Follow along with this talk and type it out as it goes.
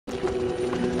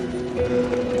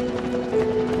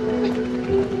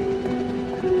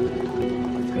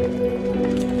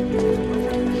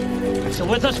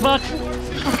with us, Buck?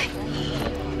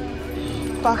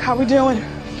 Buck, how we doing?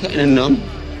 Getting numb.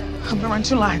 I'm gonna run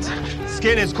 2 lines.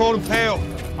 Skin is cold and pale.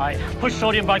 All right, push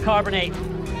sodium bicarbonate.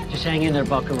 Just hang in there,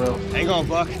 Buckaroo. Hang on,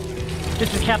 Buck.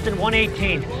 This is Captain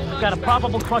 118. Got a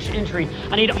probable crush injury.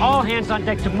 I need all hands on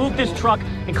deck to move this truck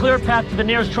and clear a path to the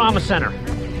nearest trauma center.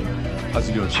 How's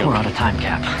he doing, Chip? We're out of time,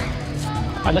 Cap.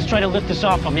 All right, let's try to lift this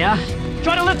off him, yeah?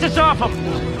 Try to lift this off him!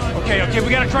 Okay, we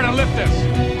gotta try to lift this.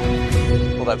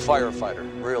 Well, that firefighter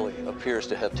really appears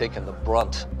to have taken the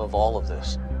brunt of all of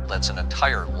this. That's an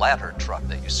entire ladder truck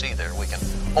that you see there. We can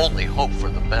only hope for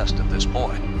the best at this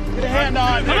point. Get a hand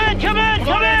on. Come in!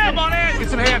 Come on in! Get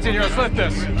some hands in here. Let's lift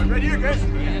this. Ready here, guys.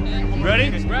 Ready?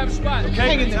 Just grab a spot. Okay.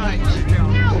 Hang in there.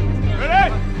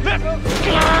 Ready? Lift.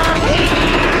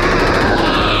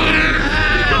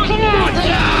 Come on!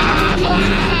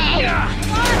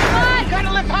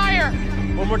 Gotta lift higher.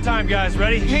 One more time, guys.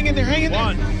 Ready? Hang in there, hang in there.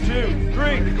 1, 2,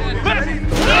 3. Lift.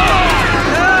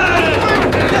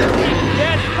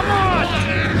 Yes, come on!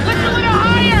 Lift a little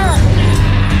higher.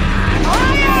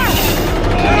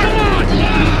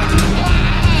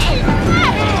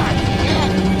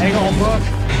 Hang on, Buck.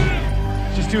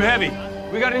 Just too heavy.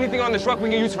 We got anything on the truck we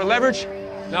can use for leverage?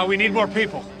 No, we need more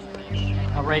people.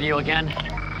 I'll radio again.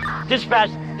 Dispatch,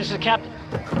 this is the captain.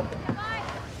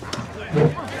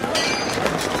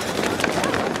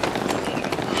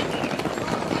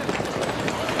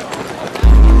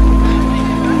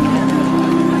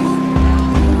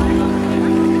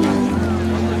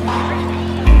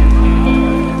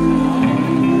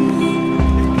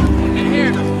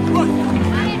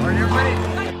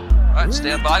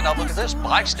 Stand by. Now look at this.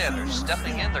 Bystanders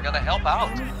stepping in. They're going to help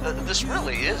out. This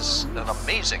really is an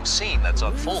amazing scene that's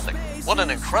unfolding. What an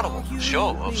incredible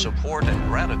show of support and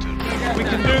gratitude. We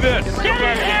can do this. Get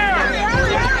in here!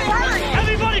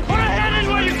 Everybody put a hand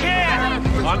in where you can!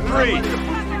 On 3.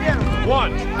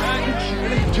 1,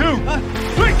 2,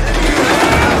 3.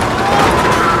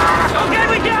 Okay,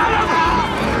 we got him!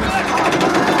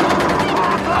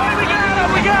 We got him!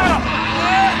 We got him!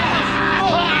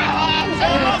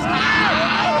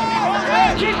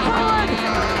 Keep pulling!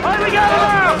 All right, we got him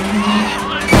out!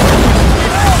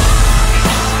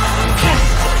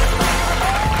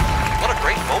 What a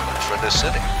great moment for this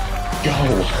city. Go.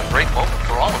 A great moment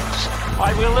for all of us. All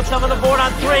right, we'll lift them on the board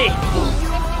on 3.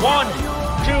 1,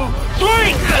 2,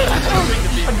 3!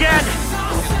 Again!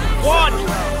 1,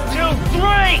 2,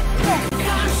 3!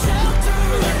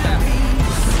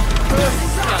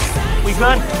 We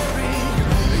good?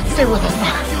 Stay with us,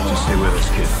 Buck. Just stay with us,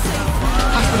 kid.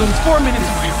 Hospital is 4 minutes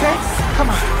away, okay? Come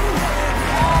on.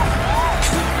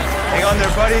 Hang on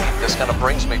there, buddy. This kind of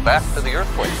brings me back to the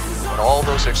earthquake and all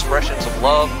those expressions of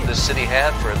love this city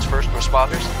had for its first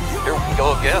responders. Here we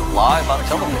go again, live on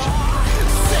television.